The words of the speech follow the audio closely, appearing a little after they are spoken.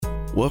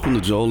Welcome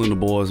to Joel and the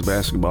Boys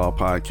Basketball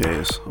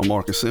Podcast. I'm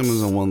Marcus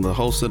Simmons. I'm one of the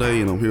hosts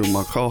today, and I'm here with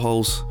my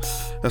co-host.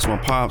 That's my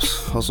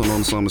pops, also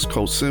known to some as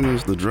Coach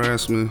Simmons, the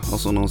draftsman,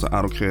 also known as the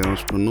AutoCAD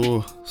entrepreneur,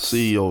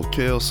 CEO of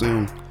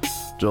KLSim.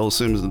 Joel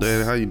Simmons, the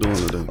daddy. How you doing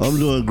today? I'm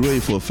doing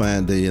great for a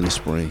fine day in the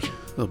spring.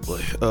 Oh boy.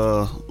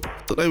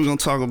 Today we're gonna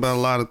talk about a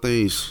lot of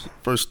things.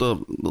 First up,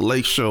 the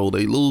Lake Show.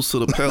 They lose to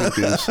the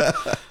Pelicans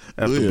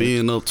after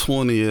being up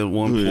 20 at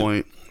one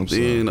point.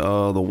 Then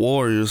the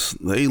Warriors,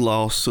 they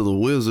lost to the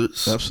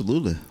Wizards.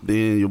 Absolutely.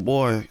 Then your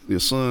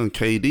son,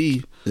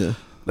 KD,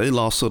 they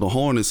lost to the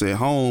Hornets at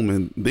home.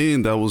 And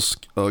then that was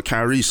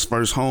Kyrie's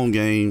first home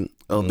game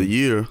of the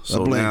year.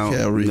 So now,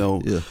 Kyrie. we're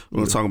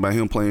going to talk about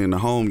him playing in the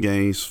home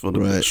games for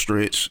the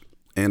stretch.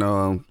 And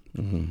are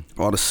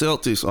the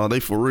Celtics, are they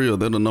for real?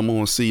 They're the number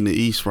one seed in the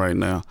East right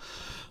now.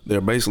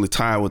 They're basically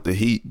tied with the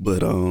Heat.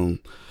 But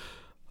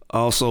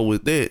also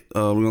with that,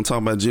 we're going to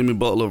talk about Jimmy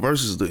Butler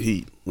versus the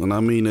Heat. And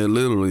I mean that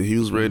literally. He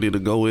was ready to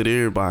go with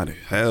everybody.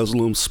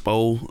 Haslam,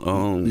 Spo.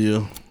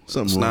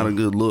 It's not a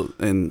good look.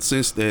 And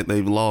since that,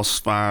 they've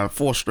lost 4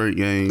 straight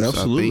games.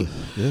 Absolutely. I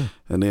think.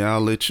 And then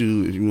I'll let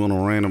you, if you want to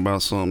rant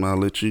about something, I'll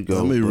let you go.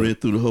 I may rant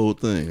through the whole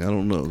thing. I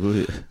don't know. Go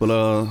ahead. But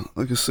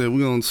like I said, we're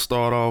going to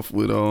start off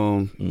with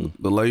the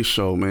Late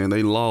Show, man.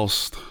 They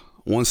lost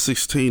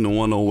 116 to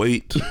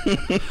 108.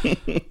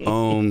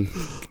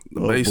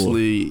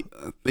 Basically,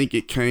 I think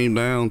it came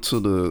down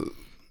to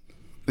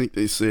I think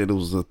they said it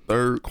was the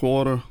third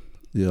quarter.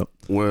 Yep.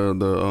 Where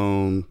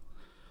the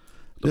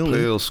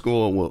Pels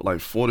scored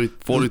like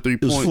 43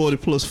 points. It was 40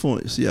 plus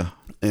points, yeah.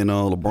 And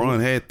LeBron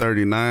had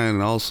 39,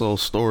 and also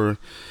Story.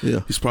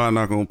 Yeah. He's probably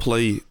not gonna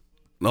play.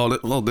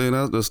 Then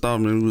that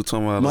stopped me. We were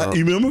talking about Mike,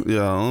 you remember?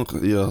 Yeah,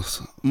 yes.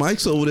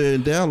 Mike's over there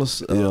in Dallas.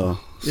 So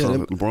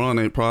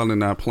LeBron ain't probably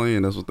not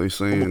playing. That's what they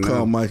saying. I'm gonna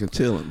call Mike and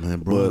tell him,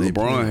 man. But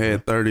LeBron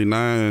had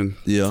 39.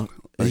 Yeah.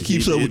 He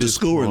keeps up with the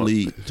scoring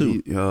lead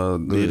too. He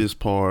did his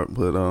part,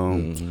 but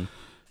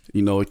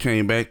it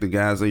came back. The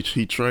guys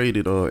he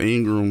traded,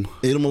 Ingram,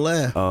 ate him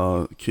alive.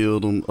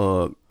 Killed him.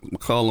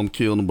 McCollum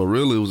killed him, but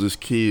really it was this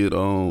kid.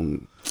 A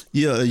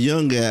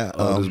young guy.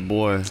 This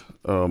boy,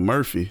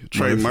 Murphy,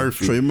 Trey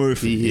Murphy. Trey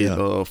Murphy. He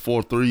hit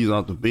 4 threes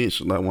off the bench.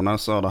 Like when I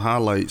saw the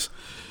highlights,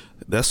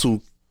 that's who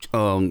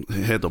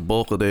had the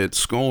bulk of that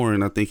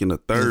scoring. I think in the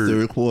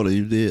third quarter,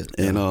 he did,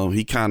 and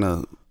he kind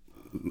of.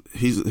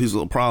 He's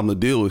a problem to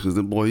deal with because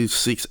the boy, he's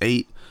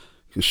 6'8",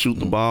 can shoot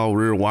the ball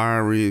real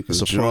wiry.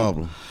 It's a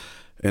problem.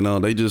 And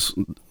they just,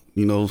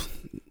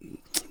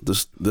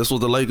 that's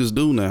what the Lakers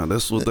do now.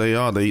 That's what they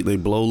are. They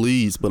blow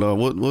leads. But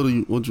what do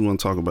you want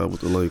to talk about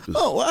with the Lakers?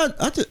 Oh,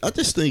 I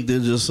just think they're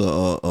just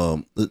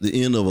the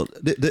end of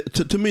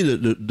to me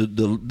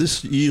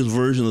this year's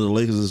version of the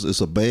Lakers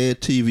is a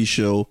bad TV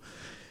show.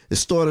 It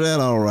started out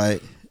all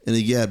right. And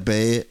it got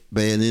bad,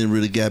 and then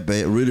really got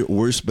bad, really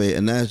worse bad,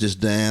 and now it's just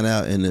dying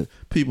out. And the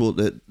people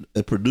that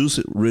produce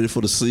it ready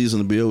for the season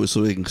to be over, so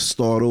they can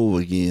start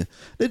over again.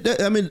 They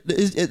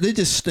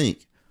just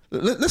stink.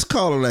 Let's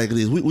call it like it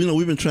is.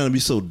 We've been trying to be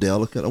so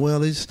delicate.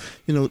 Well, they just,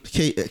 AD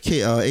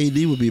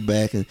will be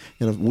back in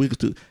a week or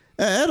two.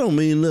 That don't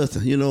mean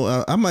nothing.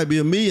 I might be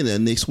a millionaire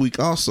next week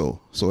also,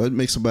 so that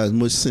makes about as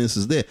much sense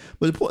as that.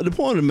 But the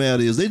point of the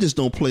matter is, they just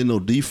don't play no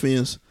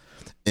defense.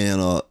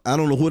 And I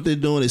don't know what they're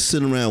doing. They're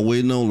sitting around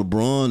waiting on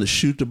LeBron to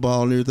shoot the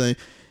ball and everything.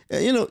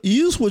 And,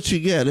 use what you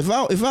got. If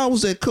I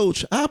was that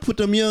coach, I'd put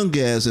them young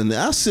guys in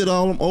there. I'd sit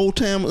all them old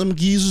time them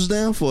geezers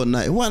down for a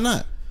night. Why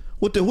not?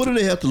 What do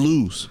they have to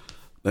lose?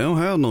 They don't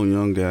have no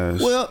young guys.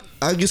 Well,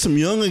 I get some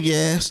younger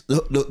guys.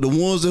 The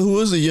ones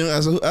who is the young.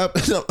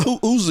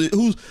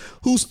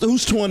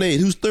 Who's 28?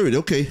 Who's 30?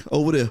 Okay,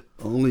 over there.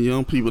 Only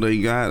young people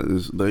they got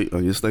is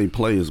they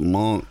play is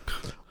Monk,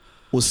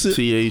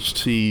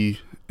 THT.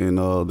 And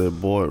that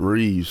boy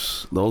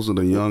Reeves, those are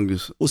the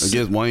youngest. I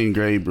guess Wayne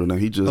Gabriel. Now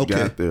he just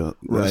got there.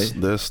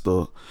 That's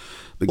the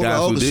guy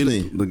who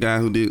did. The guy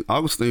who did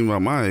Augustine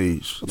about my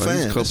age. Like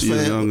he's a couple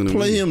years younger than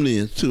Play me. him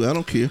then too. I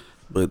don't care.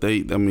 But they're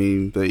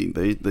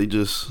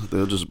just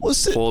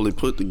poorly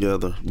put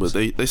together. But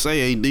they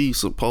say AD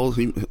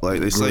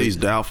say he's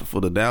doubtful for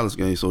the Dallas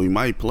game, so he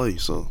might play.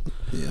 So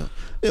yeah.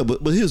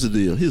 But here's the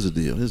deal.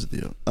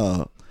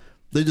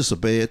 They're just a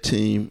bad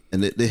team,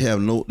 and they have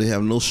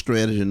no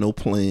strategy, no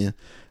plan.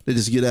 They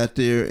just get out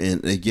there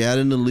and they got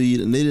in the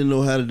lead, and they didn't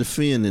know how to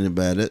defend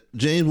anybody.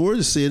 James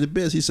Worthy said it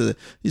best. He said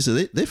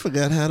they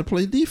forgot how to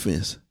play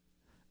defense,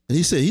 and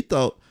he said he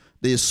thought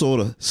they had sort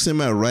of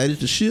semi-righted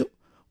the ship.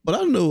 But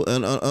I know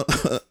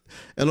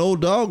an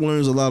old dog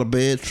learns a lot of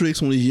bad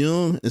tricks when he's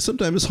young, and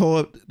sometimes it's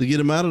hard to get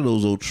him out of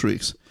those old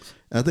tricks.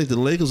 I think the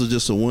Lakers are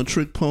just a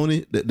one-trick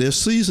pony. Their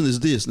season is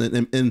this,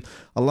 and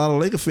a lot of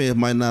Laker fans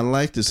might not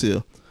like this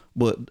here,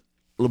 but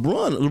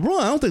LeBron,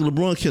 I don't think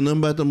LeBron cares nothing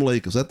about them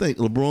Lakers. I think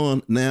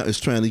LeBron now is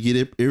trying to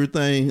get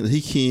everything that he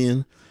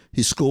can.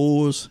 He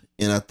scores,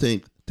 and I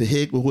think to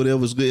heck with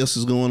whatever else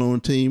is going on the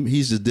team,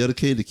 he's just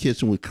dedicated to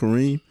catching with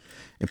Kareem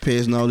and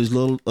passing all these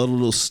other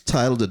little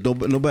titles that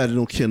nobody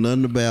don't care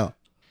nothing about,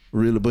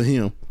 really, but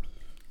him.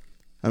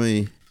 I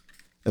mean,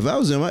 If I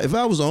was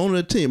the owner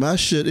of the team, I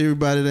shut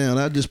everybody down.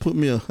 I just put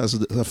me I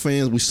said,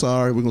 fans, we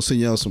sorry. We're gonna send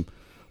y'all some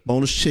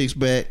bonus checks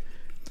back,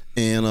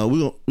 and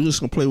we're just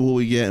gonna play with what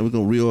we got, and we're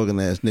gonna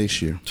reorganize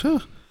next year.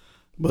 Sure.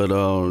 But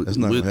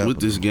with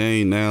this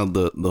game now,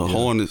 the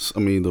Hornets,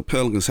 the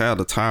Pelicans have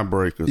the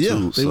tiebreaker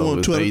too. They so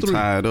if they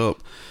tie it up,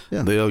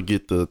 Yeah. they'll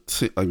get the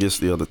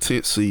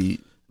 10th seed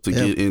to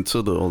get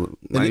into the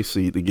ninth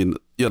seed to get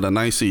the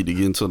ninth seed to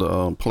get into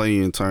the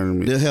play-in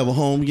tournament. They'll have a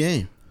home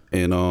game.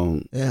 And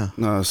the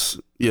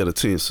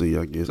 10th seed,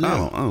 I guess.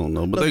 Yeah. I don't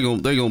know, but they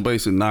gonna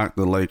basically knock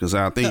the Lakers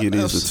out. I think it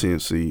is the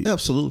 10th seed.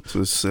 Absolutely.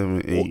 So it's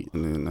 7, 8,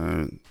 and then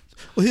 9.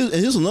 Well,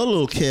 here's another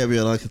little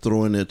caveat I can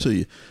throw in there to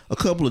you. A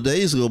couple of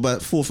days ago,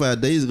 about 4 or 5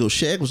 days ago,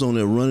 Shaq was on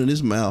there running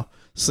his mouth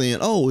saying,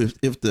 "Oh,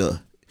 if the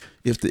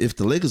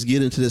Lakers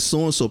get into this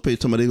so and so pay,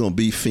 they're gonna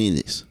beat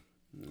Phoenix."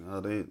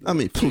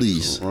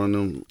 Please run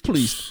them.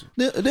 Please,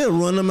 they'll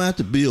run them out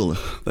the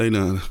building.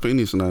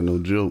 Phoenix not no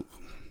joke.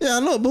 Yeah, I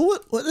know, but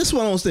what that's what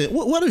I don't understand.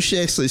 Why does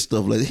Shaq say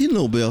stuff like that? He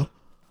know better.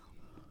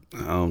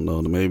 I don't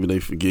know. Maybe they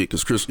forget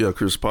because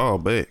Chris Paul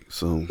back.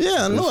 So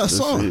yeah, I know. I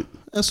saw him.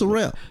 That's a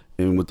wrap.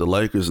 And with the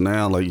Lakers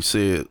now, like you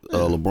said,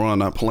 LeBron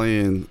not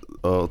playing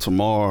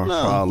tomorrow.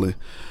 No. Probably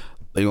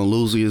they gonna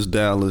lose against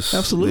Dallas.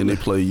 Absolutely. Then they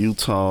play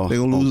Utah. They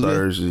gonna lose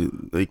Thursday.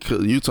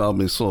 Utah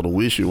been sort of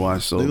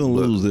wishy-washy. So they gonna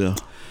lose there.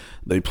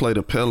 They play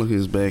the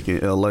Pelicans back in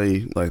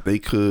LA. Like they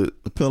could.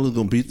 The Pelicans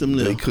gonna beat them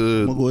there. They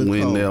could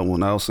win that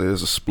one. I would say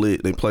it's a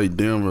split. They play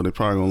Denver. They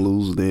probably gonna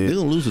lose there. They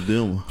gonna lose to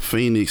Denver.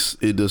 Phoenix.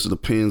 It just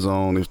depends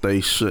on if they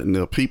shutting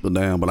their people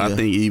down. But I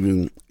think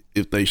even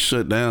if they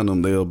shut down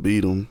them, they'll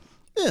beat them.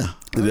 Yeah.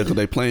 Because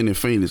they playing in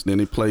Phoenix. Then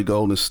they play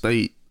Golden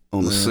State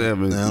on the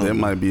 7th. That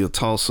might be a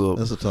toss up.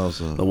 That's a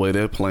toss up. The way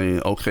they're playing.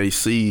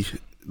 OKC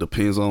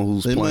depends on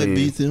who's playing. They might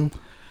beat them.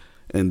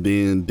 And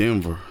then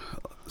Denver.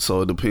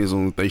 So it depends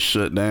on if they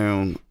shut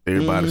down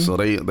everybody. So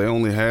they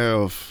only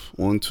have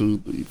 1, 2,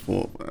 3,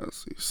 4, 5,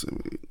 6,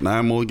 7, 8,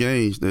 9 more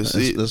games. That's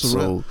it.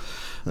 So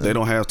they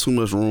don't have too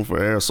much room for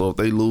error. So if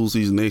they lose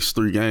these next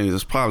 3 games,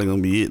 it's probably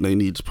gonna be it. They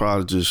need to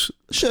probably just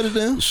shut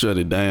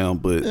it down.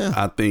 But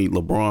I think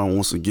LeBron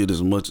wants to get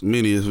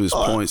many of his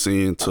points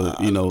in to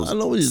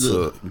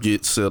to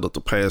get set up to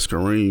pass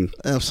Kareem.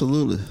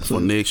 Absolutely. For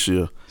next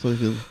year.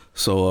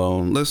 So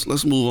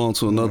let's move on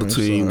to another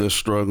team that's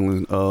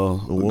struggling. The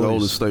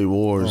Golden State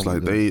Warriors.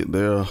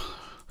 They're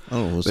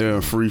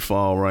in free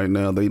fall right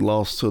now. They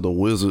lost to the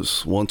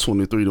Wizards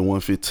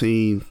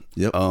 123-115.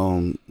 Yep.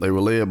 They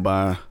were led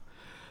by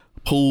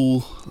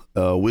Poole,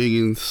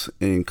 Wiggins,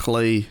 and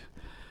Clay.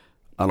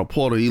 Out of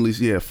Porter,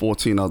 he had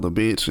 14 off the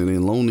bench, and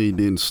then Looney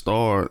didn't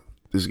start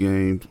this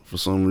game for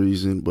some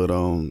reason. But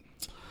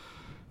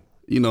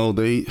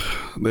they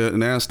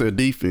announced their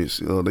defense.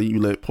 You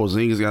let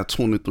Porzingis got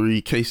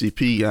 23,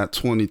 KCP got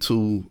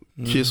 22,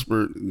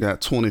 Kispert got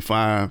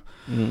 25,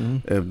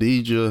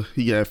 Avdija,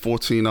 he got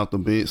 14 off the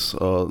bench.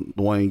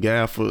 Dwayne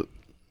Gafford,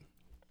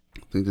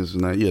 I think this is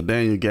not. Yeah,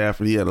 Daniel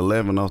Gafford, he had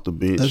 11 off the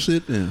bench. That's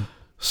it then.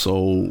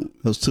 So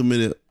that's too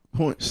many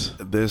points.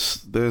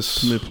 There's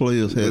too many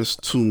players. There's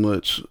too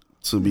much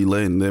to be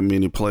letting that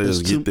many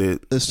players get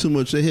that. That's too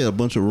much. They had a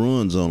bunch of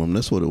runs on them.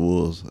 That's what it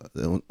was.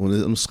 When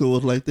them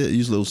scores like that,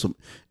 usually there was some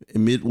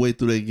midway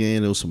through that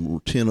game. There was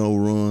some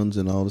 10-0 runs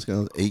and all this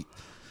kind of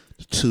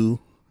 8-2,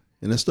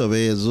 and that stuff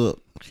adds up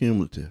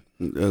cumulative.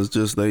 It's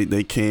just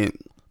they can't.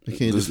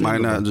 This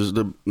might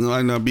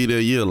not be their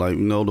year. Like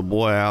the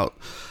boy out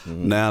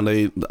now.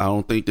 I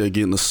don't think they're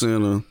getting the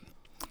center,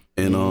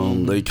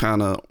 and they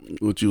kind of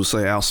what you would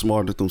say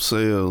outsmarted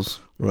themselves.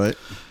 Right.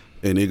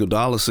 And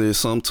Iguodala said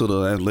something to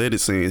the Athletic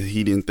saying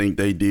he didn't think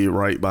they did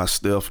right by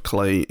Steph,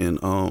 Clay, and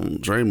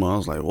Draymond. I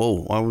was like,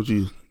 whoa, why would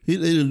you? They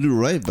didn't do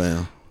right by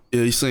him.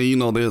 Yeah, he's saying,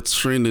 they're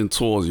trending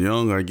towards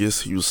young. I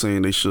guess he was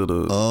saying they should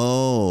have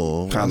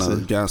kind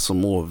of got some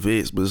more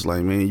vets. But it's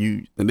like,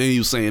 man, and then he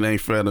was saying they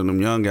ain't fair to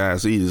them young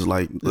guys either. It's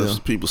like,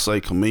 people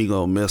say Kuminga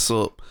will mess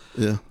up.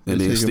 Yeah.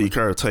 And then Steve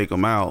Kerr take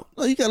them out.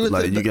 No, you gotta let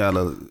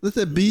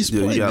that beast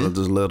play. You gotta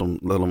just let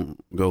them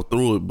go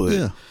through it.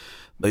 But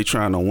they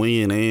trying to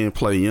win and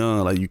play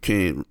young. Like you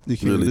can't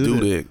really do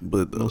that.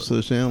 But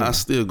I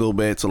still go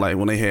back to like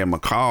when they had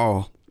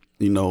McCall.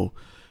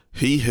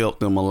 He helped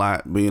them a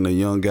lot being a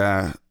young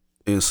guy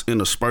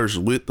interspersed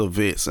with the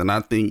vets. And I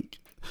think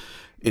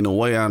in a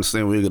way I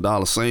understand what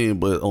Iguodala's saying.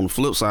 But on the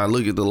flip side,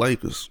 look at the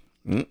Lakers.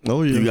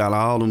 Oh yeah, you got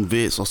all them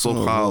vets or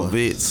so-called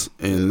vets,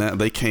 and now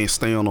they can't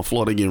stay on the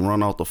floor. They getting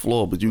run off the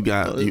floor. But you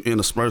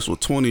interspersed with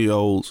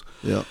 20-year-olds.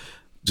 Yeah.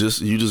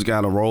 You just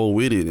got to roll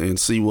with it and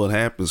see what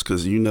happens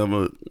because you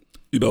never,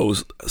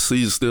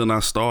 season still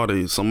not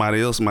started.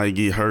 Somebody else might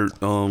get hurt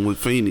with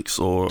Phoenix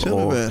or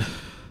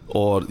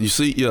you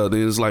see,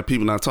 then it's like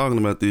people not talking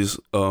about this.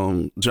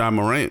 Ja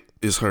Morant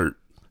is hurt.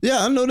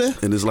 Yeah, I know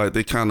that. And it's like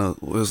they kind of,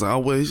 it's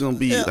like, he's going to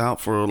be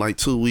out for like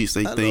 2 weeks.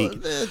 They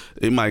think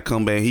it might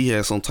come back. He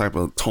has some type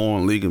of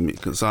torn ligament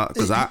because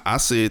I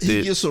said that.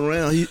 He gets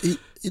around.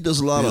 He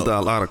does a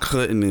lot of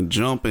cutting and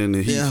jumping,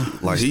 and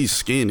he's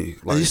skinny.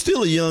 Like he's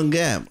still a young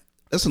guy.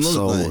 That's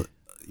another thing.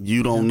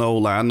 You don't know.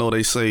 Like I know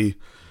they say,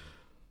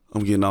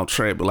 I'm getting off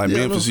track, but like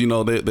Memphis, you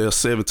know, they're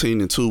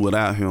 17-2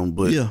 without him.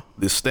 But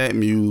the stat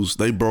muse,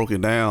 they broke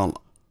it down.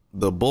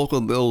 The bulk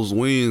of those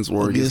wins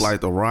were against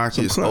like the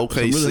Rockets,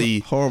 OKC, some really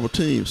horrible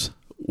teams.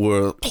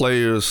 Where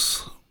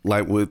players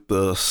like with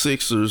the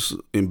Sixers,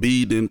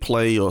 Embiid didn't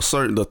play, or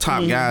the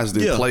top guys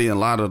didn't play in a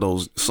lot of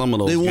those. Some of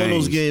those games. They won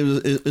those games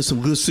in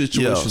some good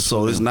situations. Yeah,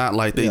 so it's not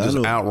like they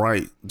just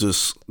outright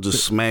just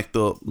smacked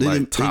up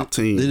top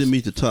teams. They didn't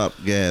meet the top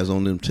guys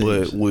on them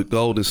teams. But with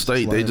Golden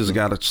State, they just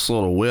got to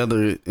sort of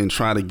weather it and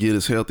try to get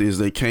as healthy as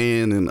they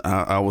can. And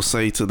I would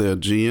say to their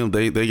GM,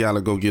 they got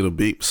to go get a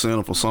big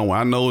center from somewhere.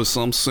 I know it's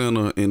some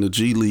center in the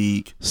G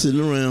League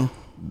sitting around,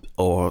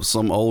 or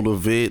some older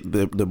vet.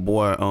 The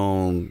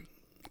boy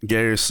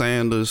Gary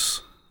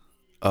Sanders,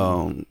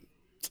 I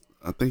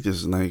think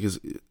his name is.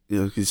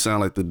 He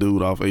sound like the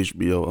dude off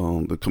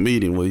HBO, the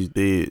comedian where he's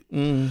dead.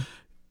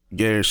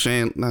 Gary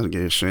Shandler, not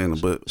Gary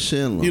Shandler, but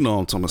Chandler. You know what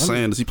I'm talking about.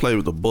 Sanders. He played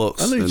with the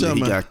Bucks, and he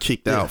got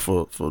kicked out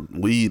for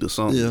weed or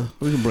something. Yeah,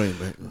 we can bring it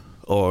back.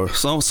 Or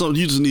some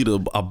you just need a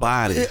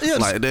body.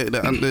 Like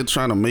they're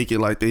trying to make it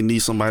like they need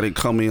somebody to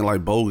come in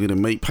like Bogut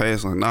and make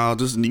passes. Like, nah,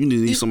 you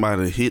need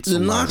somebody to hit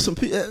somebody. To knock some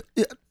people.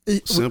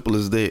 Simple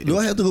as that. Do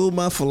I have to go with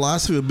my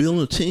philosophy of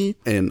building a team?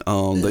 And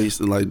they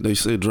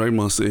said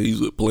Draymond said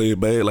he's playing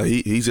bad. Like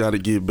he's got to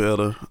get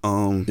better.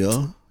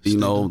 You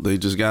know, they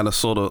just got to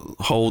sort of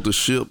hold the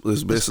ship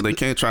as best as they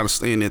can. Try to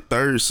stay in that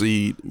third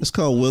seed. It's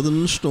called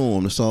weathering the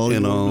storm. That's all.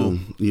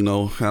 And you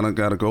know, kind of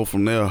got to go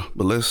from there.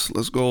 But let's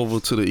go over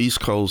to the East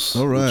Coast.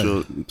 All right.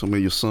 Your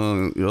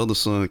other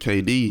son,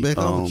 KD. Back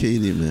off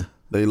KD, man.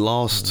 They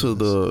lost to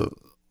the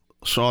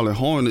Charlotte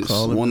Hornets,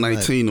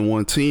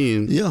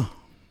 119-110. Yeah.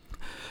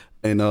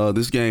 And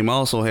this game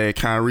also had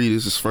Kyrie.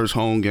 This is his first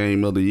home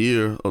game of the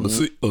year, of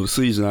the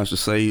season, I should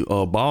say.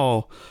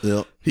 Ball.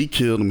 Yep. He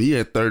killed him. He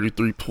had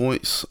 33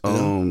 points,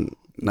 9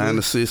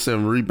 assists,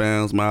 7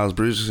 rebounds. Miles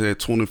Bridges had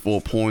 24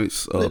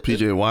 points.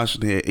 PJ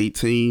Washington had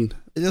 18.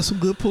 They got some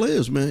good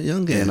players, man.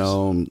 Young guys.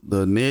 And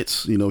the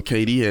Nets, you know,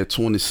 KD had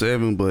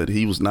 27, but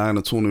he was 9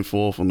 of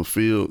 24 from the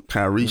field.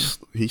 Kyrie,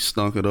 he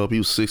stunk it up. He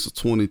was 6 of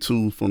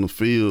 22 from the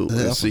field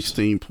with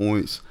 16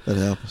 points. That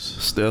happens.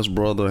 Steph's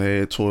brother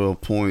had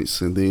 12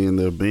 points, and then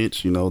their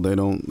bench, you know, they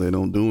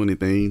don't do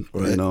anything.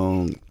 Right.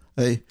 And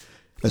hey,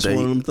 that's one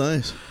of them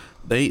things.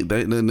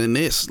 The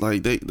Nets,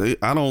 like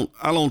I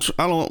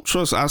don't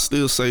trust. I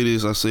still say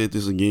this. I said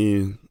this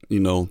again. You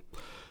know,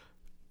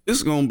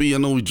 it's gonna be. I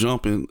know we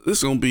jumping.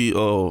 It's gonna be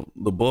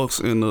the Bucks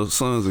and the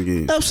Suns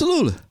again.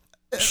 Absolutely,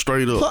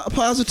 straight up,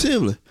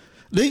 positively.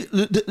 Well,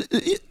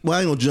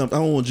 I ain't gonna jump. I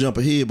don't want to jump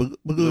ahead,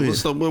 but go ahead.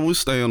 So, but we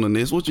stay on the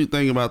Nets. What you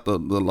think about the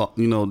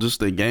you know, just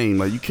the game?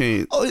 Like you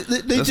can't. Oh,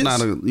 that's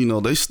not a, you know,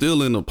 they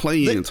still in the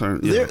play-in turn.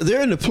 Yeah.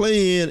 They're in the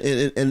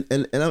play-in,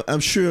 and I'm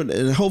sure,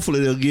 and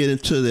hopefully they'll get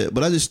into that.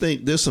 But I just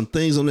think there's some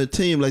things on that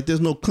team, like there's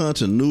no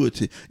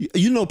continuity.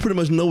 You know, pretty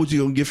much know what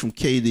you're gonna get from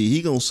KD.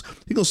 He gonna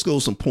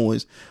score some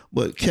points.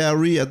 But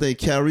Kyrie, I think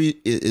Kyrie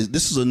is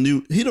this is a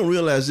new. He don't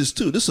realize this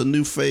too. This is a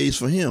new phase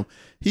for him.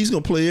 He's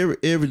gonna play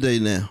every day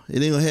now.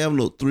 It ain't gonna have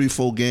no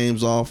 3-4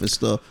 games off and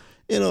stuff.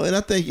 You know, and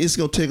I think it's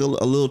gonna take a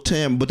little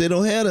time, but they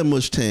don't have that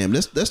much time.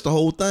 That's the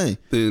whole thing.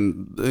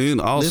 Then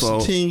also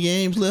there's 10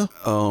 games left.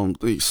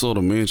 They sort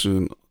of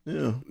mentioned,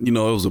 you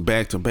know, it was a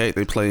back-to-back.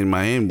 They played in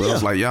Miami, but I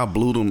was like, y'all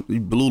blew them. You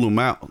blew them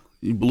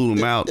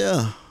out.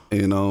 Yeah.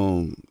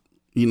 And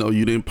you know,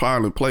 you didn't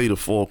probably play the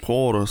fourth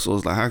quarter, so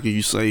it's like, how can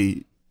you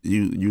say?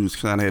 You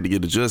kind of had to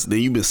get adjusted. Then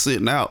you've been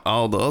sitting out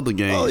all the other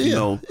games, you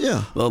know,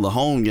 the other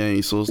home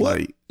games. So it's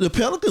like the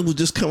Pelicans was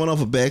just coming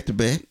off a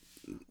back-to-back.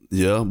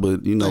 Yeah,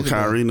 but you know,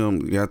 Kyrie and them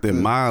got that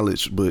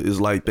mileage, but it's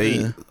like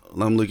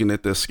I'm looking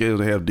at their schedule.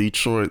 They have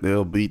Detroit,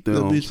 they'll beat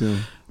them.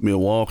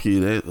 Milwaukee,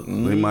 they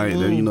might.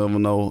 You never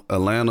know.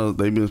 Atlanta,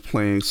 they've been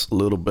playing a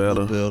little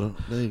better.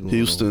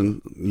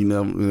 Houston,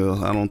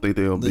 I don't think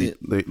they'll beat.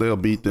 They'll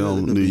beat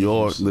them. New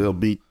York, they'll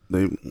beat.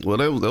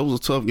 That was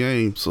a tough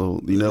game. So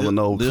you never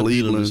know.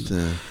 Cleveland,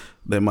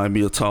 there might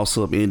be a toss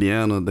up.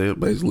 Indiana, they're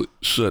basically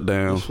shut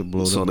down,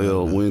 so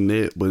they'll win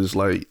that. But it's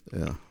like,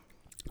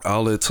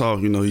 all that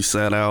talk, you know, he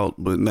sat out,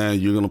 but now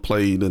you're gonna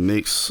play the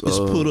next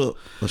put up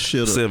a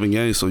shit up 7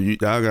 games. So y'all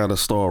gotta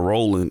start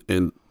rolling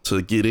and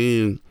to get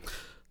in.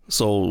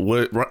 So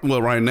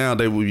right now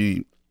they will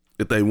be,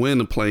 if they win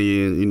the play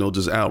in, you know,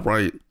 just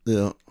outright.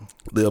 Yeah,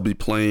 they'll be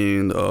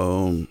playing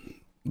the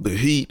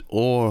Heat,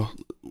 or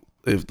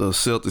if the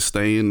Celtics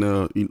stay in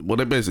the, well,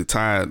 they basically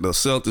tied, the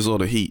Celtics or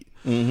the Heat.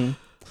 Mm-hmm.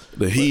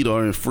 The Heat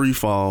are in free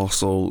fall,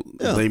 so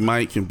they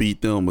might can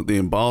beat them. But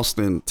then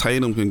Boston,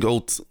 Tatum can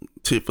go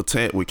tit for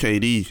tat with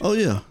KD. Oh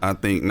yeah, I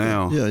think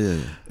now.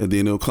 Yeah. And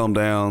then it'll come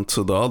down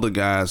to the other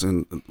guys.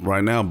 And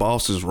right now,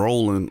 Boston's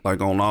rolling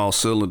like on all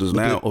cylinders.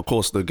 Now, of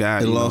course, the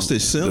guy they lost their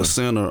center. The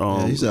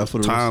center, he's out for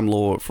the Time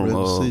Lord from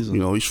you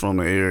know, he's from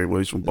the area where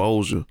he's from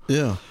Bossier.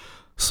 Yeah.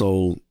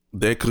 So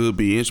that could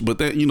be interesting, but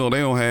that, you know, they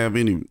don't have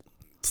any.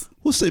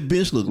 What's their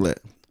bench look like?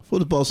 What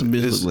does Boston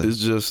bench look like? It's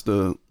just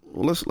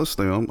well, let's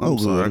stay on. I'm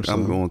sorry.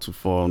 I'm going too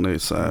far on that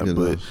side,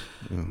 but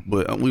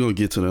we're gonna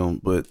get to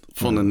them. But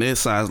from the net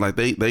side, like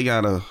they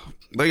gotta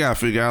they gotta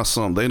figure out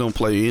something. They don't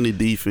play any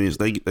defense.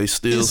 They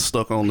still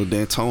stuck on the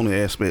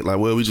D'Antoni aspect. Like,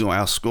 well, we just gonna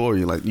outscore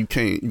you. Like, you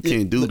can't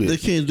do that. They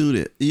can't do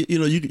that.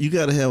 You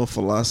got to have a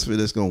philosophy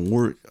that's gonna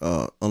work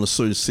on a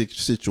certain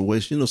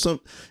situation.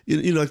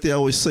 Like they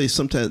always say,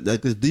 sometimes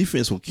like the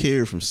defense will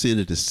carry from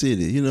city to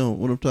city. You know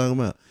what I'm talking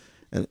about?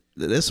 And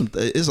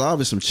it's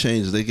obvious some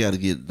changes they got to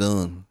get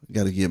done,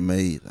 got to get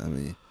made. I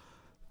mean.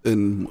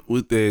 And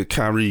with that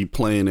Kyrie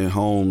playing at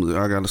home,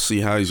 I got to see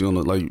how he's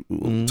gonna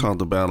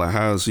talked about, like,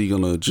 how is he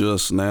gonna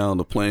adjust now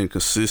to playing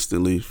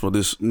consistently for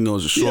this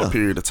just a short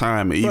period of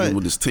time, and even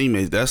with his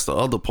teammates. That's the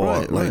other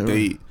part.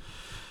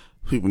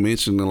 People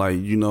mentioned like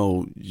you're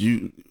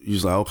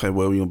like, okay,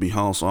 well, we're gonna be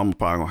home, so I'm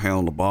probably gonna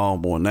handle the ball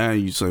more. Now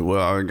you say,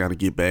 well, I got to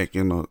get back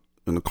in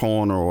the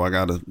corner, or I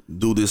got to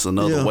do this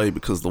another way,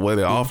 because the way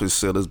the offense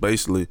set is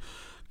basically,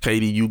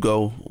 KD, you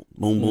go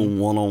boom boom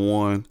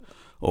 1-on-1.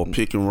 Or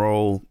pick and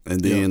roll, and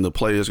then the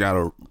players got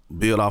to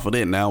build off of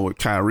that. Now with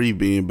Kyrie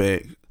being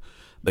back,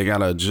 they got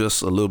to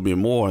adjust a little bit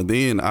more. And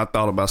then I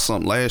thought about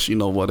something last,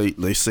 what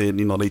they said,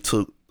 they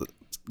took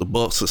the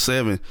Bucks to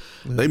 7.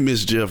 Yeah. They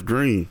missed Jeff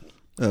Green.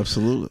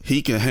 Absolutely.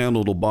 He can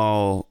handle the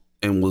ball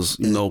and was,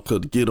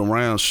 could get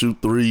around, shoot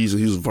threes, and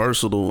he was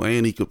versatile,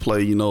 and he could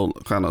play,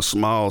 kind of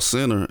small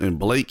center. And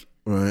Blake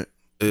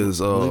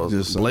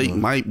Blake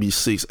might be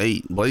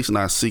 6'8". Blake's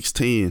not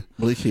 6'10".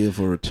 Blake here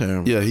for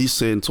retirement. Yeah, he's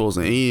sitting towards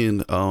the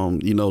end.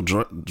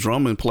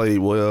 Drummond played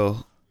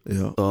well.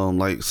 Yeah.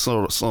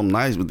 Some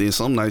nights, but then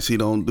some nights he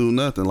don't do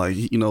nothing. Like,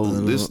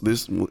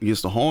 this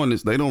against the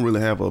Hornets, they don't really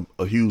have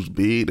a huge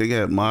big. They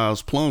got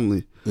Miles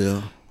Plumlee.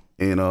 Yeah.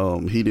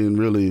 And he didn't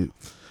really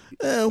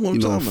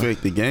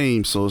affect the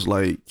game. So it's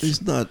like,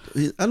 he's not.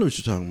 I know what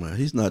you're talking about.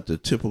 He's not the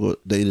typical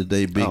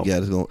day-to-day big guy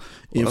that's gonna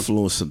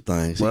influence some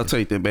things. Well, I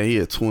take that back. He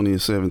had 20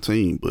 and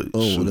 17, but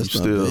that's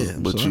still, not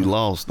bad. But you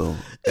lost though.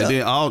 Yeah. And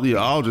then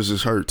Aldridge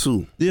is hurt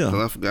too. Yeah,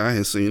 I forgot, I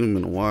hadn't seen him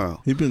in a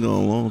while. He's been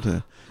gone a long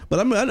time. But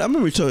I remember I know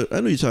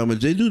you're talking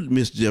about. They do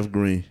miss Jeff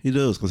Green. He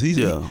does, because he's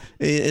and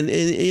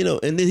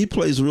then he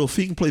plays real.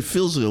 He can play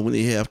physical when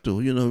he have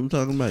to. You know what I'm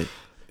talking about.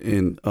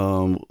 And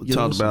we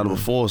talked about it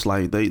before. It's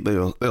like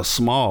they're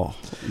small.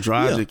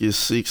 Dragic is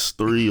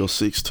 6'3" or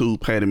 6'2".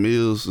 Patty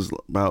Mills is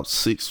about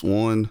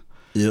 6'1".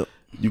 Yep.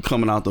 You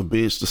coming out the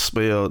bench to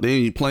spell.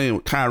 Then you playing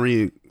with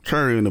Kyrie and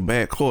Curry in the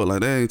backcourt. Like,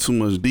 that ain't too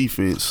much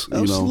defense.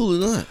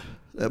 Absolutely not.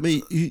 I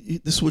mean,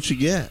 this is what you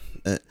got.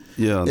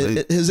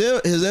 Has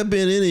there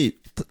been any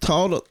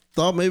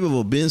thought maybe of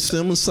a Ben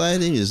Simmons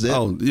sighting? Is that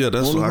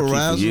that's what I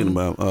keep forgetting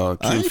about.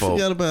 I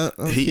forgot about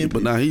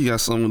but now he got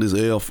some of this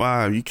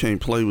L5. You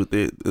can't play with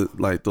that,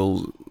 like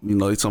those.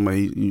 They talking about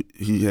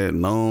he had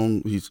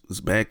numb.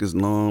 His back is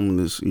numb, and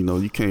this.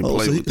 You can't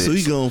play with that. So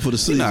he going for the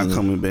season. He's not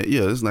coming back.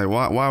 Yeah, it's like,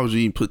 why would you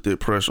even put that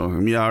pressure on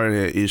him? He already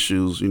had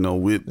issues,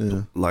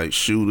 with like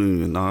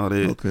shooting and all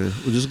that. Okay,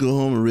 well, just go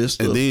home and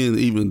rest. And then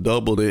even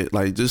double that.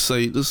 Like, just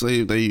say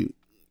if they.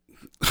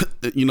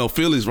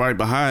 Philly's right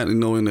behind, in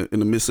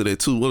the midst of that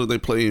too. What did they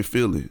play in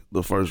Philly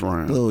the first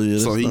round? Oh yeah,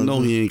 so he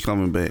ain't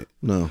coming back.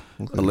 No,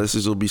 unless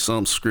it'll be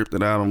something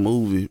scripted out of a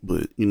movie.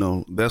 But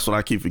that's what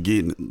I keep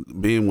forgetting.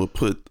 Ben would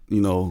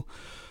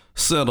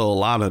settle a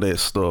lot of that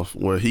stuff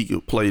where he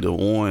could play the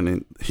one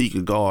and he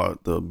could guard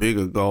the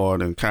bigger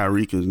guard, and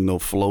Kyrie could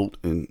float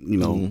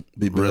and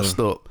be rest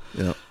up.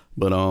 Yeah.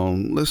 But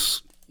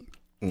let's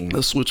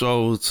switch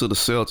over to the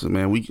Celtics,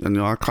 man.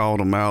 I called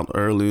them out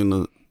early in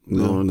the.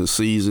 In the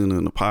season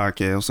and the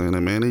podcast, saying that,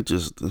 man, they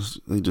just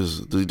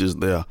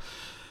there.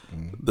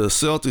 The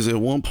Celtics at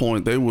one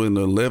point, they were in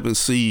the 11th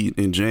seed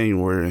in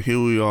January, and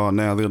here we are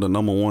now. They're the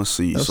number 1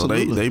 seed.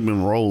 Absolutely. So they've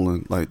been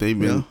rolling. Like, they've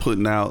been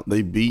putting out.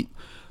 They beat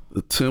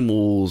the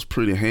Timberwolves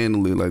pretty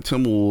handily. Like,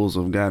 Timberwolves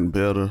have gotten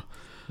better.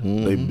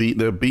 Mm-hmm.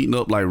 They're beating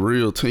up like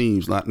real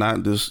teams, not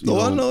just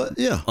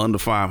under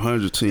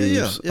 500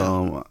 teams.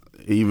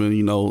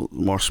 Even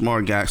Mark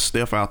Smart got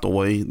Steph out the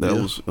way. That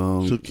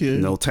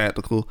was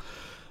tactical.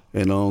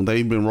 And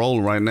they've been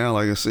rolling right now.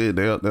 Like I said,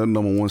 they're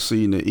number 1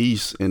 seed in the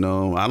East, and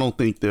I don't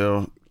think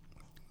they're.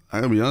 I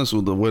gotta be honest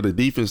with the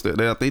defense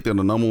that I think they're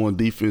the number 1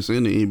 defense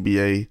in the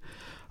NBA.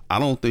 I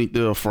don't think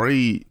they're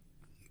afraid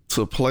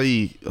to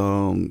play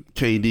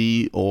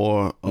KD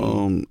or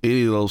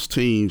any of those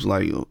teams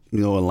like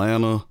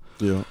Atlanta,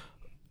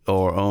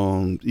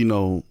 or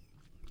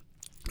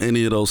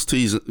any of those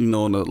teams, in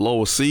the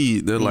lower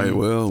seed. They're like,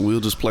 well, we'll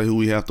just play who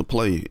we have to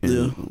play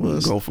and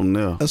go from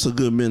there. That's a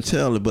good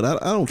mentality, but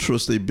I don't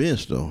trust their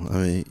bench though.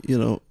 I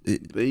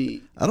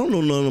mean, I don't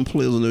know none of them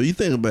players in there. You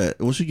think about it,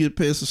 once you get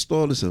past the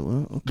starters,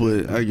 well,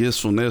 okay. But I guess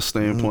from their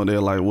standpoint, they're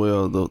like,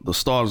 well, the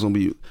starters gonna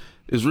be.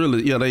 It's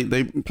really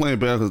they playing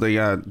better because they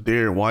got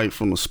Derek White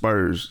from the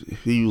Spurs.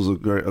 He was a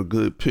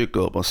good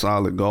pickup, a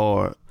solid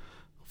guard.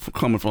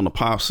 Coming from the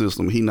pop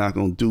system, he not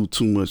gonna do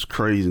too much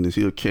craziness.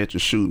 He'll catch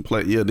and shoot and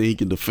play. Yeah, then he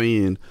can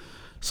defend.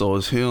 So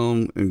it's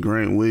him and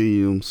Grant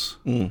Williams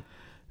and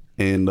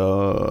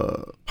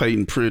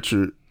Peyton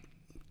Pritchard.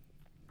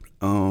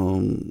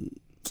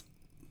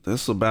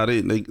 that's about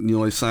it. They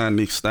signed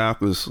Nick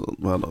Stauskas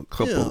about a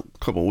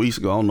couple weeks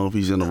ago. I don't know if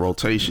he's in the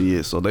rotation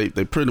yet. So they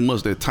pretty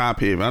much they're top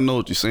heavy. I know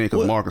what you're saying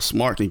because Marcus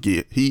Smart can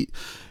get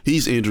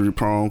he's injury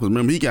prone because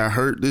remember he got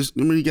hurt.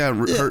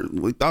 Hurt.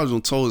 We thought he was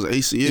gonna tore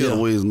his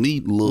ACL where his knee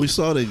looked. We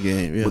saw that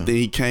game, but then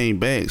he came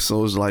back.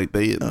 So it's like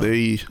they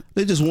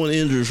just want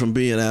injury from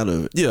being out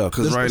of it. Yeah,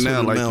 because right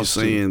now, like you're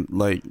saying,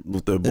 like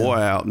with their boy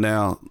out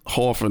now,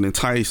 Horford and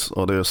Tice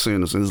are their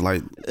centers. And it's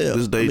like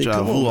this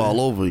deja vu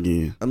all over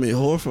again. I mean,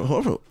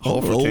 Horford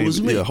old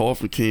as me. Yeah,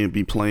 Horford can't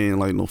be playing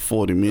like no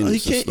 40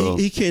 minutes.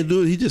 He can't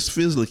do it. He just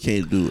physically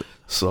can't do it.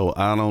 So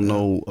I don't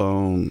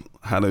know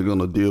how they're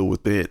gonna deal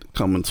with that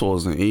coming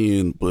towards the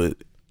end. But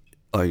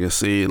like I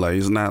said, like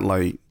it's not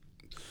like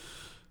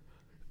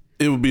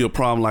it would be a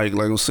problem. Like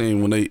I'm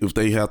saying if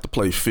they have to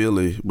play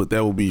Philly, but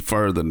that would be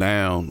further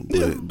down.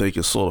 But they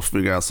can sort of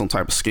figure out some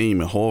type of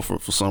scheme. And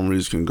Horford for some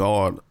reason can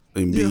guard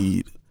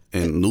Embiid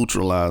and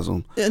neutralize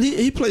them. And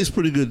he plays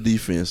pretty good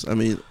defense. I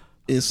mean,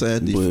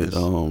 inside defense.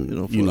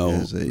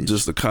 But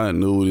just the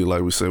continuity,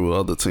 like we said with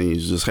other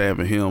teams, just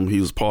having him, he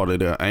was part of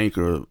their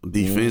anchor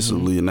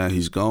defensively, and now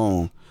he's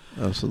gone.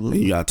 Absolutely.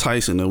 And you got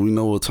Tyson, and we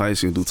know what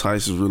Tyson can do.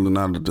 Tyson's really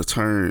not a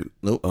deterrent.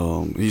 Nope.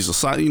 He's he's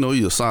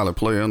a solid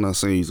player. I'm not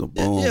saying he's a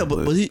bum. Yeah,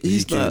 but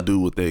he can't do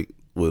what they.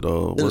 With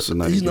what's the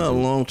name? He's not a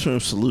long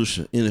term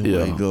solution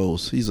anywhere he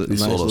goes. He's nice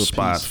sort of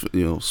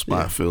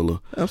spot filler.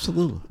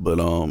 Absolutely. But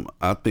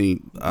I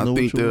think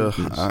they're.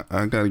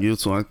 I gotta give it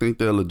to them. I think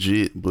they're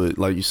legit. But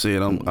like you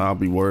said, I'll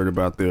be worried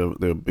about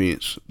their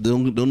bench.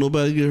 Don't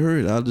nobody get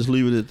hurt. I'll just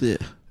leave it at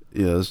that.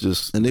 Yeah, it's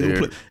just and they gonna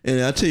play.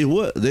 And I tell you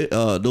what,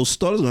 those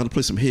starters are gonna have to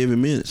play some heavy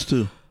minutes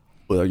too.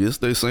 But I guess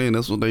they're saying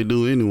that's what they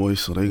do anyway,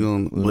 so they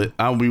gonna. But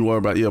I'll be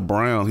worried about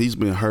Brown. He's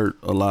been hurt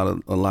a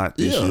lot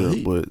this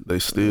year, but they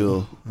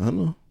still. I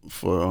know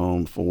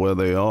for where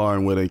they are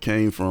and where they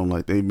came from.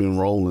 Like they've been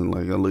rolling.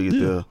 Like I look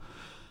at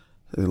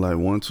they're like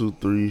 1, 2,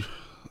 3.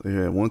 They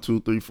had 1,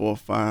 2, 3, 4,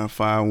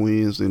 5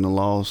 wins, then a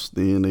loss.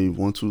 Then they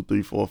 1, 2,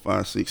 3, 4,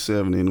 5, 6,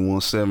 7, and they won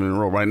 7 in a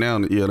row. Right now,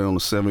 they're on a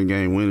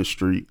 7-game winning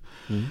streak,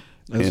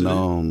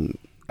 and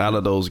out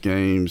of those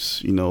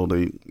games,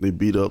 they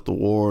beat up the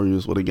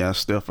Warriors where they got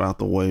Steph out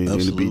the way. And then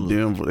they beat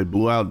Denver. They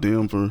blew out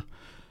Denver.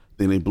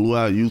 Then they blew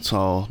out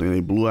Utah. Then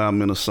they blew out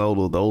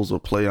Minnesota. Those are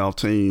playoff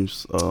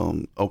teams.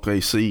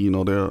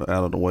 OKC, they're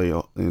out of the way.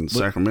 And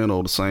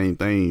Sacramento, the same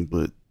thing.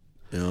 But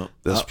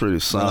that's pretty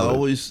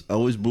solid. I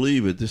always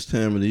believe at this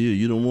time of the year,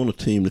 you don't want a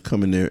team to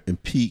come in there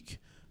and peak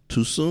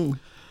too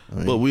soon.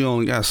 But we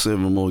only got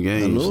 7 more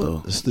games,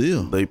 though.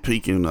 Still, they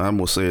peaking. I'm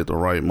gonna say at the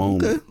right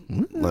moment.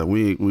 Okay. Like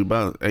we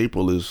about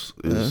April is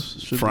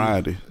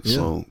Friday,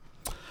 so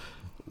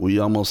we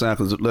almost out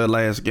because their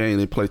last game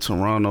they play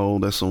Toronto.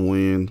 That's a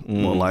win.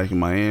 More like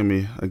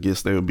Miami, I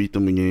guess they'll beat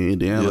them again.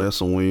 Indiana,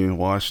 that's a win.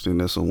 Washington,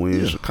 that's a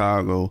win.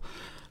 Chicago,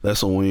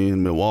 that's a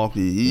win.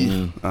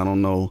 Milwaukee, I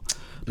don't know.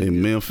 In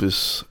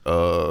Memphis,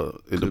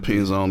 it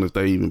depends on if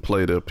they even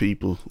play their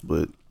people,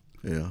 but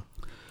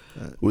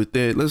with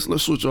that,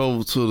 let's switch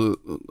over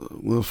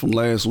to from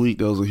last week.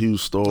 There was a huge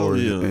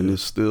story, and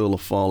it's still a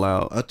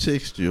fallout. I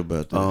texted you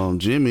about that.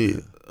 Jimmy.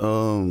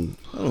 I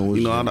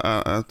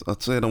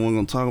said I wasn't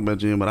gonna talk about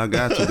Jimmy, but I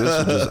got you. This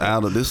is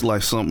just this is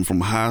like something from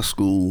high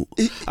school.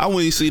 I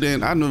wouldn't see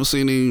that. I never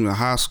seen it even in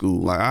high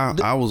school. Like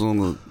I was on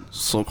the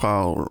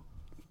so-called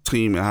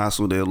team in high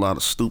school. There a lot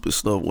of stupid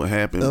stuff would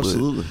happen.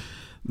 Absolutely.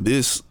 But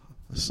this.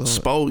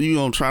 Spo, you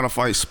gonna try to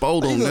fight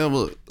Spo? Don't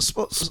never.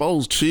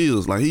 Spo's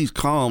chills, like he's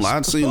calm.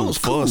 I'd seen him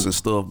fuss and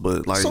stuff,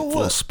 but like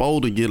for Spo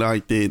to get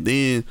like that,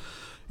 then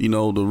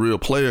the real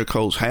player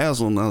coach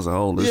Haslam. I was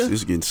like,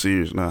 this getting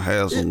serious now.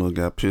 Haslam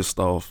got pissed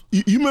off.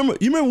 You remember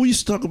we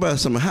used to talk about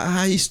something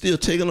how he's still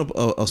taking up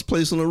a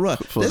place on the rock.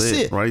 That's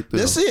it, right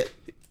there. That's it.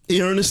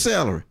 He earned his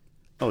salary.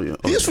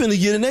 He's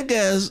finna get in that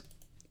guy's.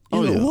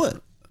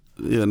 What?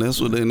 Yeah, and that's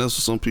what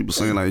some people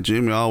saying. Like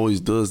Jimmy always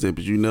does that,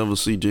 but you never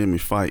see Jimmy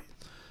fight.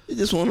 He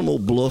just one of them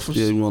old bluffers.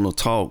 Yeah, he want to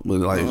talk, but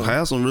like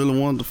Haslam really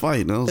wanted to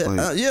fight. And I was like,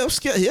 I'm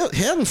scared.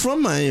 Haslam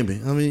from Miami.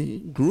 I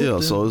mean, grew up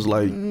there. So it's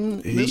like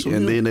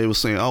then they were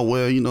saying,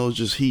 it's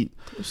just heat.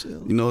 It's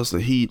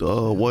the heat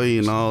way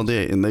and all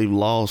that, and they've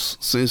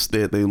lost since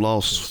that. They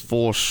lost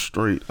 4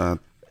 straight. I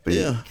think.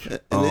 Yeah,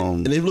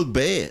 and they've looked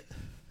bad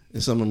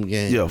in some of them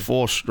games. Yeah,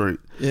 4 straight.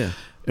 Yeah.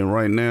 And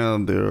right now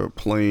they're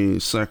playing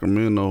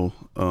Sacramento,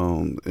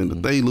 and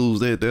if they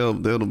lose that'll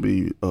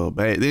be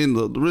bad. Then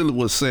really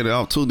what set it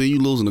off too. Then you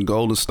losing to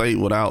Golden State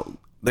without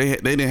they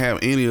didn't have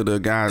any of the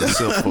guys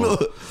except for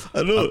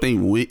I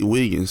think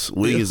Wiggins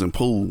and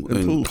Poole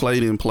and Clay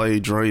didn't play,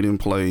 Dre didn't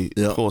play,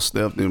 of course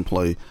Steph didn't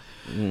play,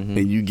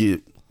 and you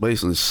get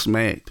basically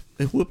smacked.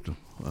 They whooped them.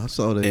 I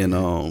saw that. And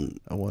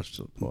I watched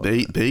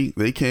it.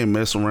 They can't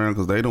mess around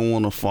because they don't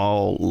want to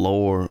fall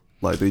lower.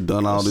 Like they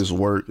done all this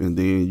work, and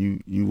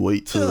then you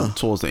wait till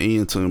towards the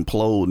end to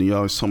implode. And you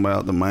always talking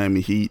about the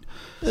Miami Heat.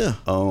 Yeah.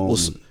 He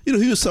was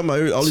talking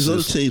about all these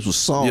other teams were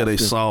soft. Yeah, they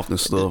soft and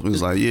stuff.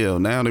 It's like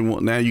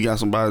now you got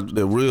somebody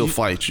that will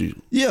fight you.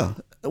 Yeah,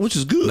 which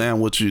is good. Now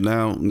what you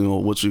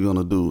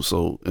gonna do?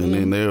 So and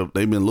then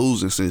they've been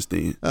losing since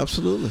then.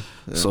 Absolutely.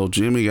 Yeah. So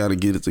Jimmy got to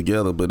get it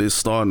together, but it's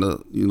starting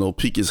to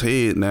peek his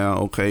head now.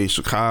 Okay,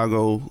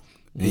 Chicago,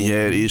 he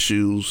had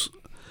issues.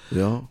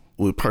 Yeah.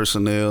 With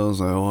personnel,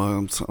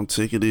 like, I'm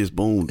sick of this.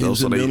 Boom. He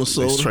was in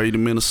Minnesota. They traded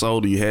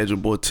Minnesota. You had your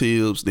boy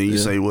Tibbs. Then you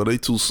say, well, they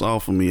too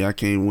soft for me. I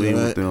can't win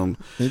with them.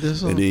 And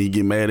then you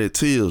get mad at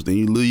Tibbs. Then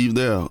you leave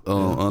there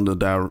under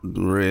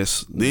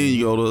duress. Then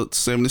you go to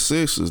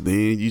 76ers.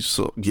 Then you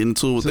get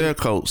into it with their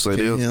coach. Say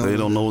they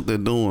don't know what they're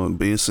doing.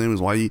 Ben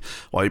Simmons, why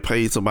you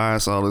paid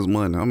Tobias all this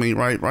money? I mean,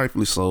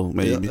 rightfully so,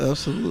 maybe. Yeah,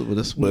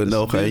 absolutely. But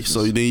okay,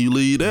 so then you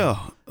leave there.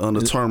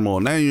 Under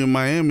turmoil. Now you're in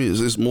Miami,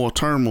 it's more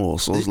turmoil.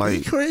 So it's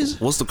like, crazy.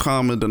 What's the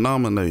common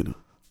denominator?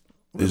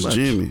 It's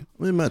Jimmy.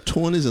 I'm in my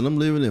 20s and I'm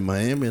living in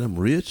Miami and I'm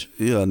rich.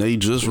 Yeah, and they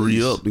just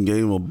re-upped and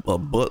gave him a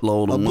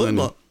buttload of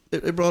money.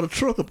 They brought a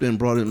truck up there and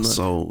brought him money.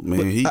 So,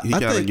 man, he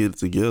got to get it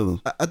together.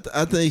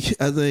 I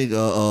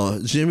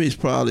think Jimmy's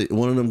probably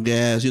one of them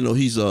guys,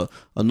 he's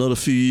another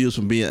few years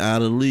from being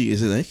out of the league. He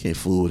said, they can't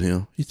fool with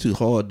him. He's too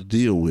hard to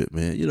deal with,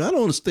 man. I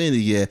don't understand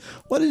the guy.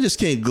 Why they just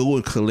can't go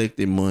and collect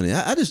their money?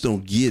 I just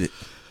don't get it.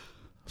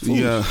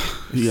 Yeah,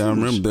 I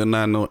remember they're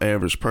not no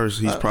average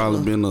person. He's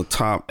probably been a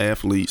top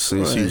athlete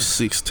since he was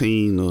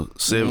 16 or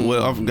 7.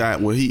 Well, I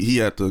forgot. Well, he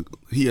had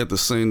to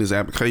send his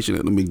application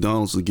at the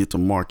McDonald's to get to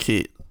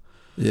Marquette.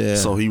 Yeah.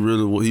 So he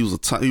was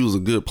a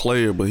good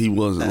player, but he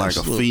wasn't like a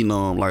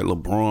phenom like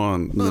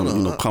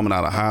LeBron. Coming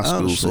out of high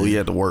school. So he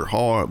had to work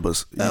hard.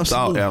 But he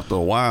thought after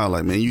a while,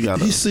 like, man, you got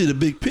to. He see the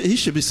big. He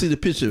should see the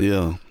picture.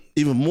 Yeah.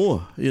 Even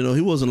more.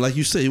 He wasn't like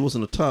you say. He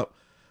wasn't a top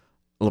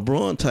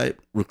LeBron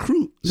type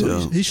recruit.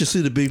 So he should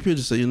see the big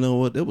picture. Say, you know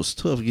what, that was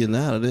tough getting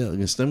out of there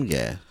against them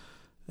guys.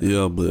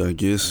 Yeah, but I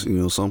guess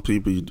some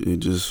people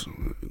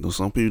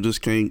some people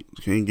just can't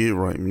get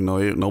right.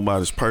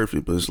 Nobody's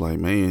perfect, but it's like,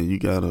 man, you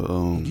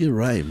gotta get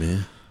right,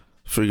 man.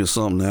 Figure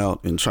something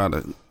out and try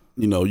to,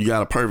 you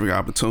got a perfect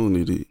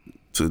opportunity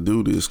to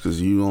do this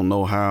because you don't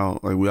know how.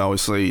 Like we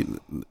always say,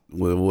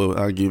 well,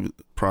 I give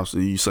props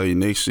to you. Say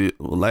next year,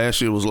 last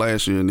year was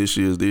last year, and this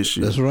year is this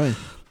year. That's right.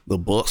 The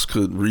Bucks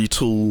could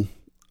retool.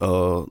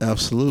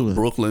 Absolutely.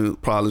 Brooklyn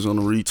probably is going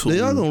to retool.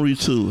 They are going to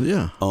retool,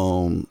 yeah.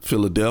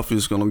 Philadelphia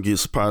is going to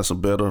get probably some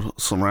better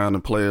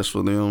surrounding players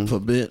for them. For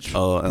bench.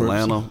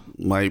 Atlanta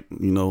might,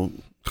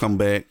 come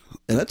back.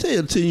 And I tell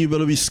you, the team you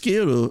better be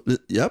scared of.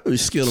 Y'all better be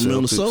scared of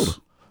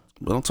Minnesota.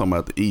 But I'm talking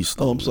about the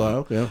East. Oh, I'm sorry.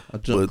 Okay. I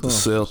jumped. But the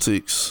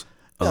Celtics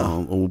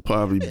will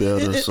probably be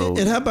better.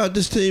 And how about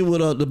this team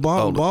with the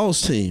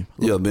Balls team?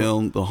 Yeah,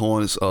 them, the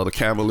Hornets, the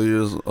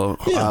Cavaliers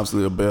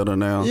obviously are better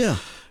now. Yeah.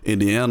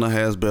 Indiana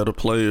has better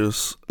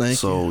players,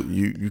 so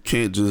you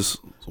can't just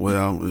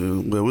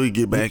we'll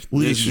get back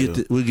this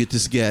year. We'll get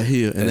this guy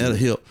here, and that'll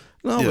help.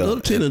 No,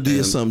 another team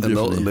did something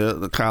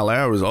different. Kyle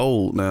Lowry's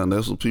old now, and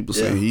that's what people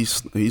say.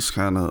 He's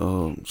kind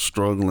of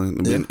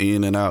struggling, been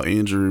in and out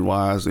injury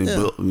wise. And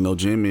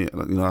Jimmy,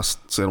 I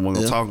said I wasn't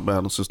gonna talk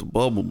about him since the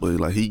bubble, but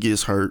like he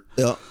gets hurt.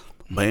 Yeah,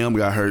 Bam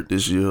got hurt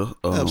this year.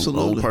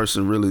 Absolutely, old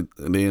person really,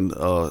 and then.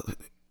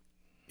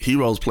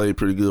 Heroes played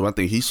pretty good. I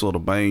think he's sort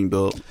of banged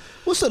up.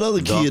 What's that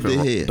other kid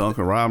they had?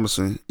 Duncan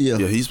Robinson. Yeah,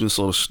 he's been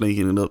sort of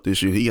sneaking it up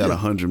this year. He got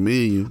 $100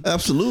 million.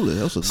 Absolutely,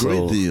 that's a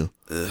great deal.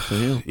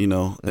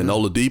 And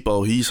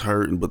Oladipo, he's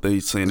hurting, but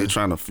they saying they're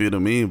trying to fit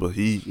him in, but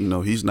he's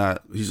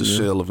not. He's a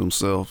shell of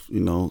himself.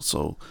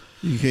 So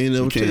you can't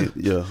never tell.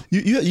 Yeah,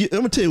 I'm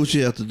gonna tell you what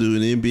you have to do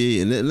in the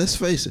NBA, and let's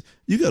face it,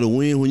 you got to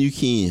win when you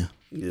can.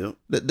 Yeah.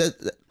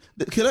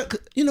 Can I?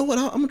 You know what?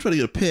 I'm gonna try to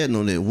get a patent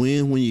on that.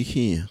 Win when you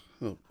can.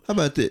 How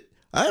about that?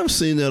 I haven't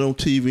seen that on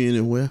TV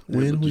anywhere.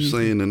 You're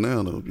saying it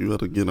now, though. You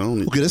got to get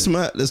on it. Okay,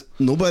 that's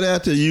nobody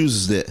out there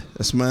uses that.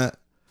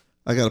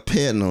 I got a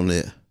patent on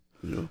that.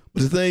 Yeah.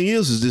 But the thing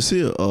is this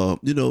here,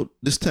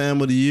 this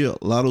time of the year,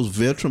 a lot of those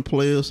veteran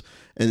players,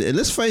 and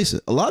let's face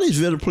it, a lot of these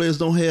veteran players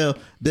don't have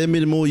that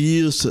many more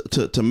years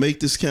to make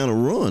this kind of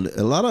run.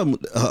 A lot of them,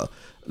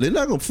 they're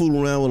not going to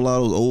fool around with a lot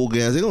of those old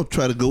guys. They're going to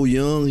try to go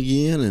young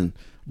again and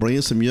bring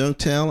in some young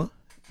talent.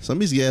 Some of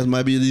these guys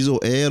might be these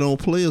old add-on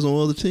players on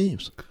other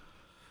teams.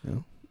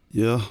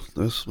 Yeah,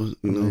 that's what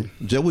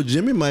what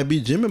Jimmy might be.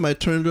 Jimmy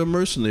might turn into a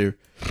mercenary.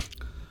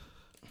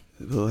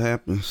 It'll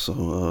happen.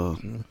 So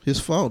his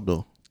fault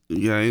though.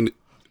 You got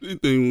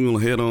anything we gonna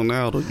head on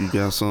out, or you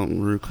got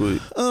something real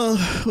quick?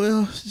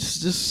 Well,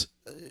 just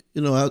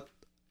anyway,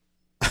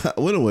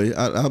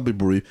 I'll be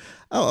brief.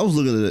 I was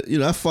looking at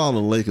it. I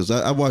follow the Lakers.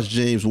 I watched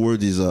James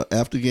Worthy's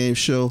after game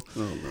show,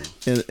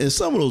 and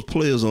some of those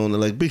players on there,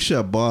 like Big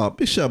Shot Bob,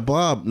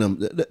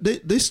 they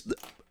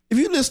if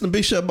you listen to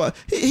Big Shot Bob,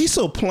 he's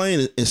so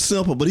plain and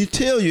simple, but he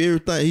tell you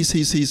everything. He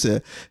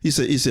said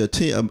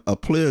a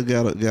player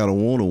gotta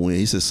want to win.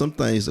 He said some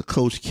things a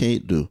coach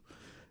can't do.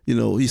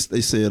 They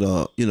said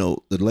the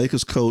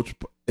Lakers coach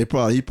he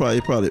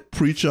probably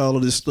preach all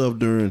of this stuff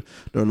during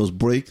those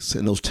breaks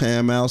and those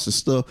timeouts and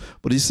stuff.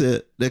 But he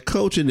said that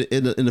coach in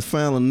the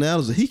final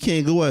analysis, he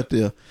can't go out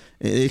there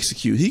and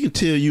execute. He can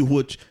tell you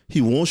what he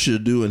wants you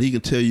to do, and he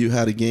can tell you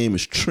how the game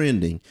is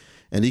trending,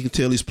 and he can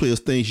tell these players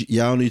things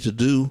y'all need to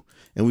do.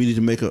 and we need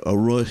to make a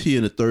run here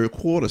in the third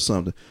quarter or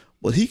something.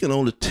 But he can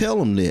only tell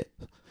them that.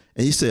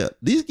 And he said,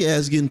 these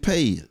guys getting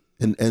paid.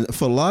 And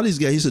for a lot of these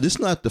guys, he said, it's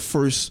not the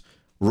first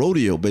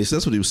rodeo, basically.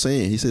 That's what he was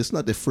saying. He said, it's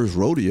not their first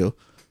rodeo.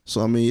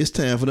 So, I mean, it's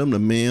time for them to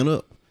man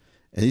up.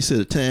 And he said,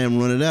 the time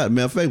running out.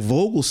 Matter of fact,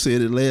 Vogel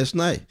said it last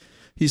night.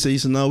 He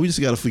said, no, we just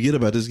got to forget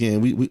about this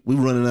game. We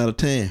running out of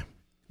time.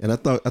 And I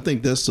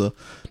think that's a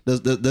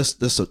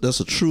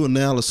true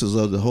analysis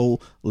of the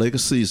whole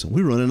Lakers season.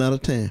 We're running out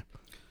of time.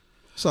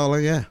 That's all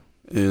I got.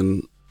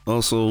 And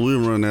also, we're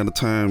running out of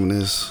time, and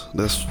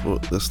that's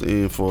the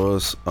end for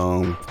us.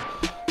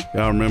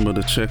 Y'all remember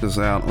to check us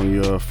out on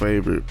your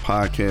favorite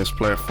podcast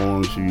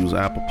platforms. You use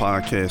Apple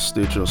Podcasts,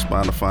 Stitcher,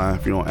 Spotify.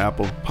 If you're on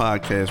Apple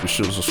Podcasts, be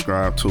sure to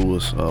subscribe to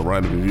us.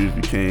 Write a review if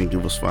you can.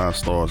 Give us 5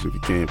 stars if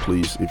you can,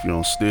 please. If you're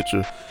on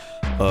Stitcher,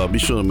 be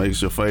sure to make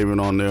us your favorite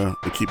on there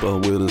and keep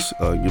up with us.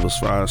 Give us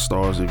 5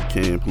 stars if you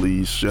can,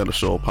 please. Share the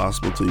show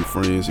possible to your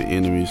friends, your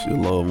enemies, your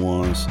loved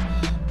ones,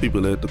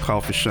 people at the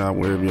coffee shop,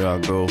 wherever y'all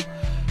go.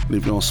 And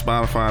if you're on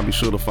Spotify, be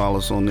sure to follow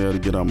us on there to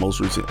get our most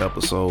recent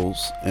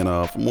episodes. And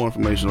for more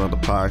information about the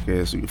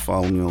podcast, you can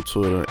follow me on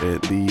Twitter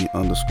at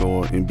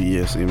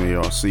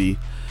 @the_MBSMARC.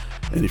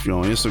 And if you're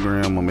on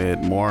Instagram, I'm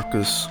at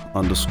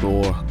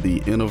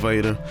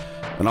Marcus_the_innovator.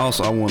 And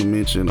also, I want to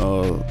mention,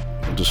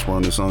 just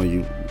run this on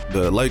you,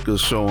 the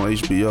Lakers show on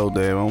HBO,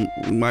 Dave.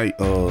 We might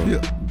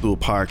do a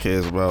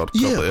podcast about a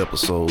couple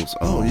episodes.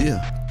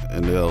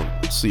 And they'll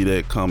see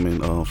that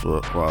coming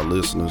for our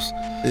listeners.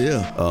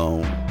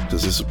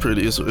 Because it's a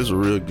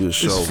real good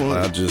show.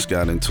 I just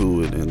got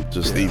into it, and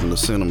just even the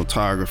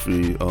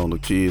cinematography on the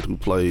kid who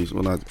plays,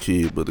 well, not the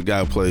kid, but the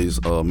guy who plays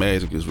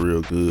Magic is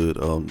real good.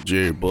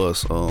 Jerry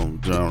Buss,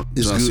 John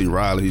C.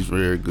 Reilly, he's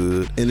very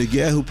good. And the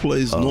guy who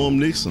plays Norm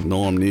Nixon.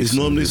 It's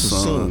Norm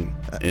Nixon's son.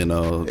 And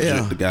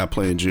the guy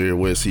playing Jerry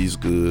West, he's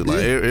good.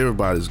 Like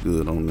everybody's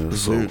good on there.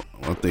 So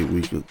I think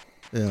we could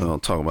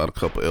talk about a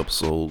couple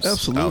episodes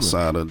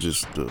outside of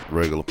just the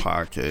regular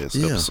podcast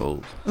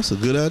episodes. That's a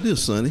good idea,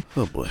 Sonny.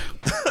 Oh boy.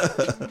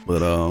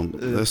 But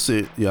that's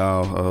it,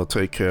 y'all.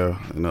 Take care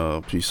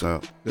and peace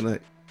out. Good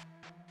night.